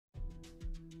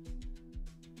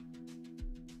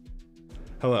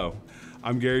Hello,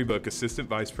 I'm Gary Book, Assistant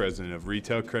Vice President of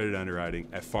Retail Credit Underwriting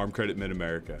at Farm Credit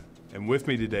Mid-America. And with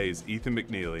me today is Ethan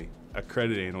McNeely, a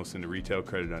credit analyst in the Retail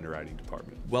Credit Underwriting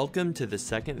Department. Welcome to the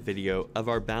second video of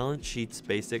our Balance Sheets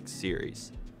Basics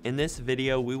series. In this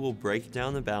video, we will break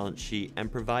down the balance sheet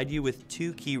and provide you with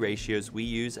two key ratios we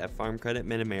use at Farm Credit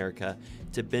Mid-America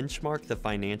to benchmark the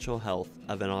financial health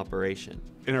of an operation.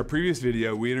 In our previous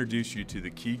video, we introduced you to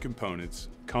the key components,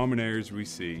 common errors we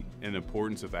see, and the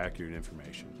importance of accurate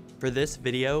information. For this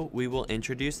video, we will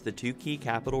introduce the two key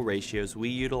capital ratios we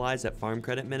utilize at Farm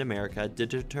Credit Mid-America to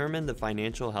determine the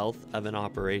financial health of an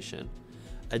operation.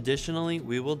 Additionally,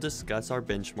 we will discuss our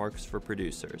benchmarks for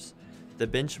producers. The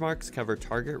benchmarks cover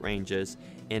target ranges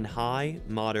in high,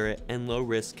 moderate, and low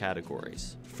risk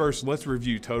categories. First, let's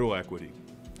review total equity.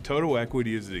 Total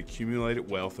equity is the accumulated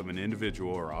wealth of an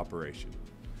individual or operation.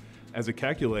 As a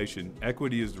calculation,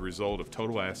 equity is the result of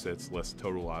total assets less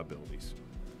total liabilities.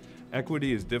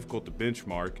 Equity is difficult to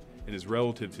benchmark and is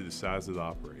relative to the size of the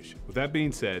operation. With that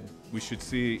being said, we should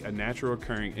see a natural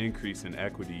occurring increase in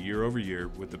equity year over year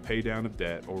with the pay down of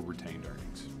debt or retained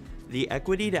earnings. The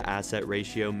equity to asset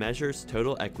ratio measures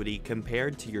total equity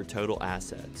compared to your total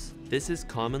assets. This is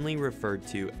commonly referred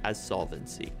to as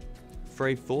solvency. For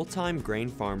a full-time grain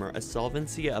farmer, a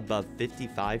solvency above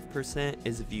 55%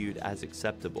 is viewed as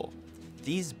acceptable.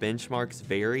 These benchmarks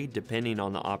vary depending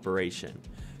on the operation.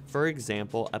 For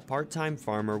example, a part-time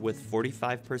farmer with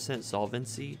 45%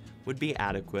 solvency would be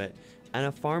adequate, and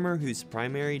a farmer whose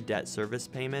primary debt service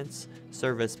payments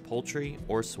service poultry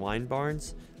or swine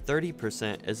barns,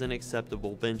 30% is an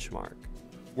acceptable benchmark.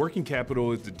 Working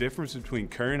capital is the difference between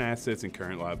current assets and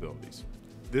current liabilities.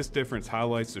 This difference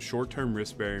highlights the short-term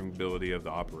risk-bearing ability of the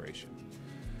operation.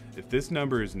 If this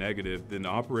number is negative, then the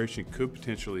operation could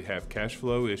potentially have cash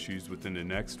flow issues within the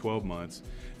next 12 months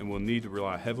and will need to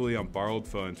rely heavily on borrowed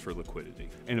funds for liquidity.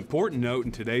 An important note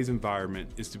in today's environment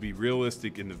is to be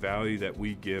realistic in the value that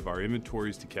we give our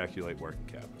inventories to calculate working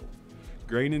capital.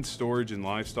 Grain in storage and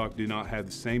livestock do not have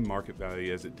the same market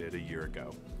value as it did a year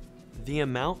ago. The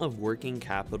amount of working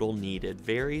capital needed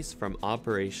varies from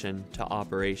operation to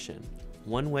operation.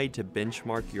 One way to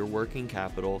benchmark your working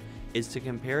capital is to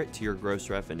compare it to your gross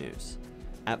revenues.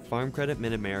 At Farm Credit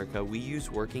Mid-America, we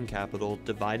use working capital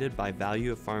divided by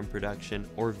value of farm production,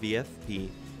 or VFP,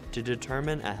 to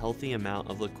determine a healthy amount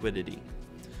of liquidity.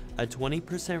 A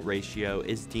 20% ratio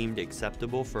is deemed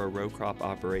acceptable for a row crop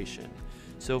operation.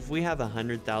 So if we have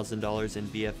 $100,000 in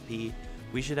VFP,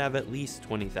 we should have at least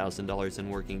 $20,000 in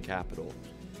working capital.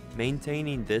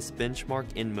 Maintaining this benchmark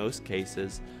in most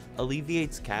cases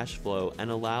alleviates cash flow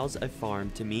and allows a farm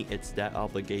to meet its debt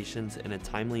obligations in a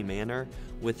timely manner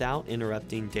without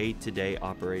interrupting day-to-day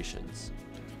operations.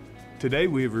 Today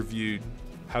we have reviewed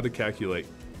how to calculate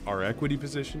our equity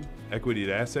position, equity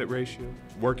to asset ratio,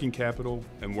 working capital,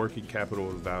 and working capital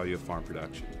to value of farm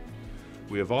production.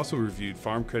 We have also reviewed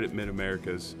Farm Credit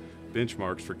Mid-America's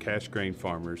benchmarks for cash grain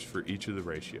farmers for each of the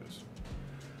ratios.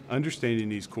 Understanding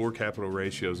these core capital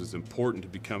ratios is important to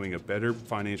becoming a better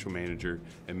financial manager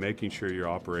and making sure your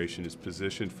operation is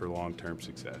positioned for long-term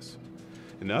success.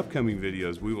 In the upcoming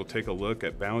videos, we will take a look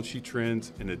at balance sheet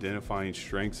trends and identifying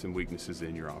strengths and weaknesses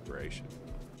in your operation.